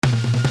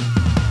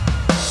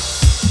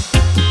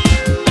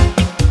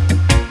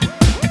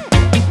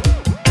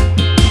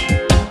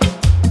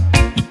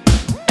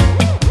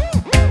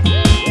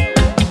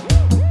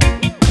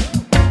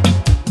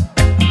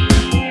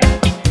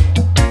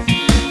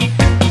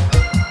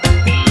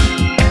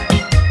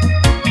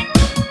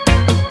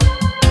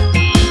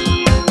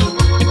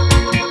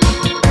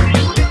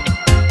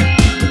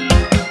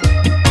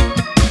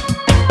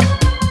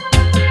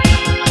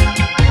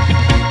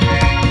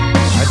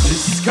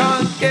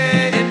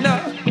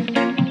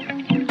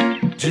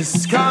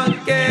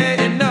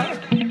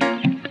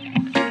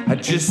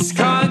just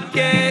can't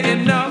get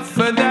enough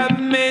of that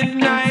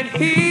midnight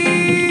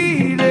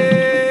healing.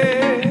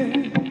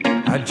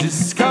 I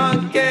just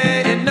can't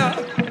get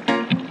enough.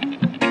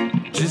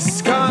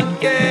 Just can't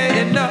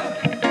get enough.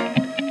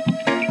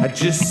 I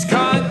just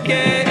can't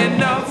get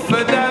enough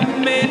of that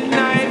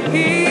midnight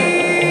healing.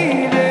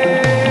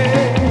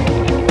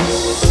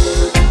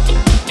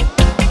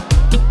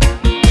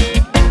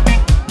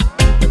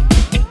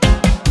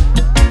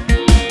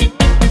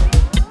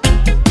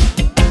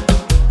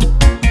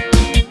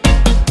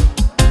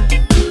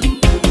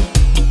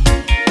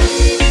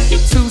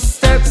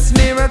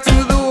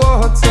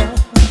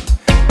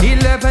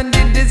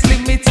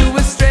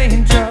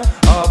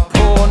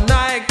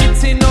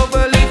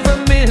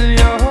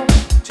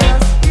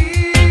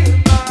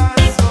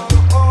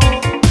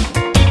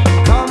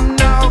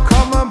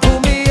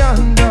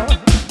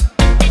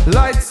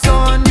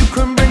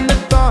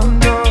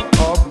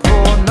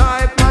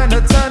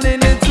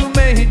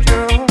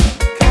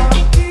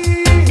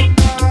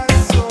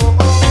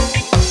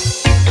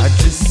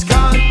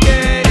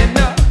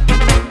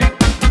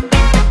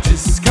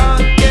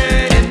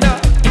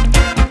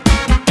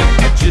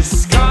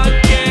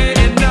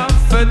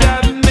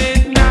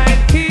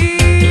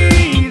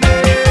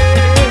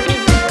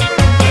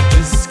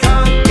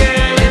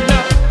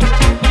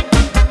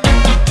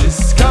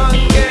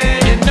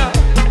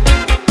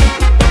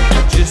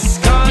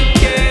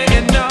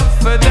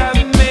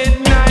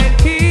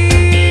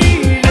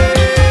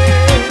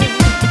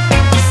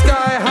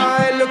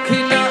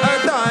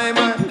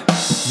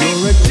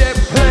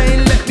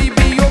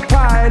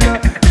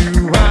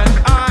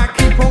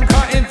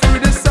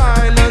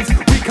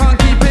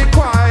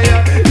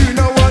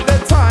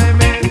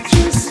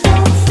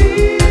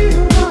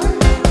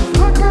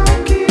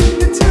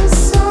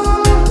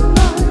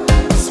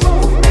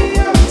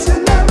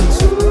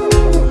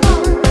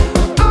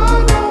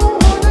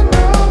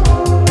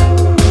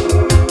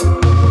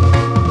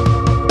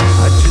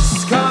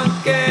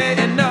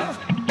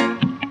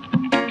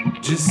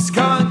 Just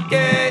can't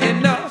get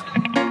enough.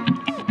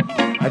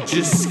 I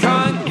just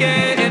can't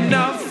get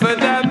enough of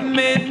that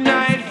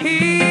midnight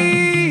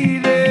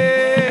healing.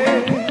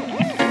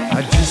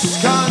 I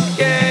just can't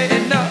get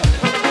enough.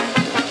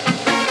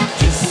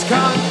 Just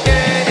can't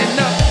get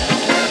enough.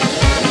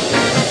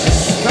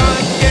 Just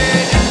can't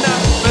get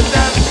enough of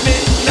that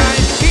midnight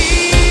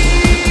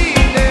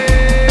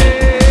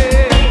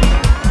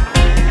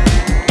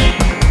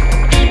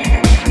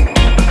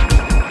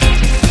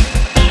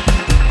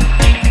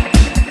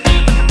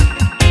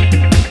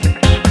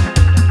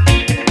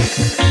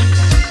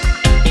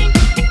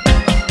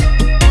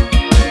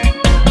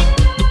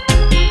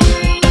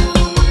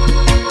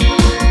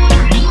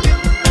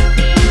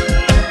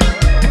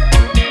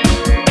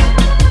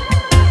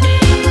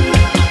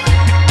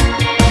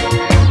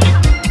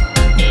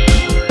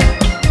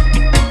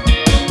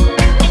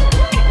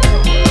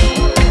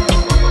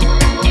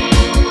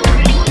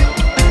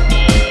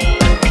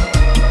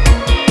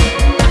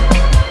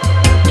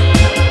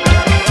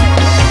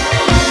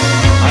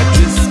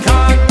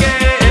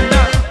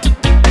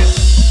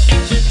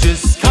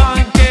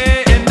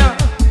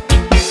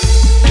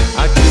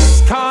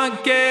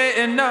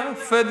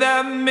for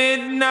that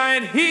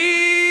midnight healing.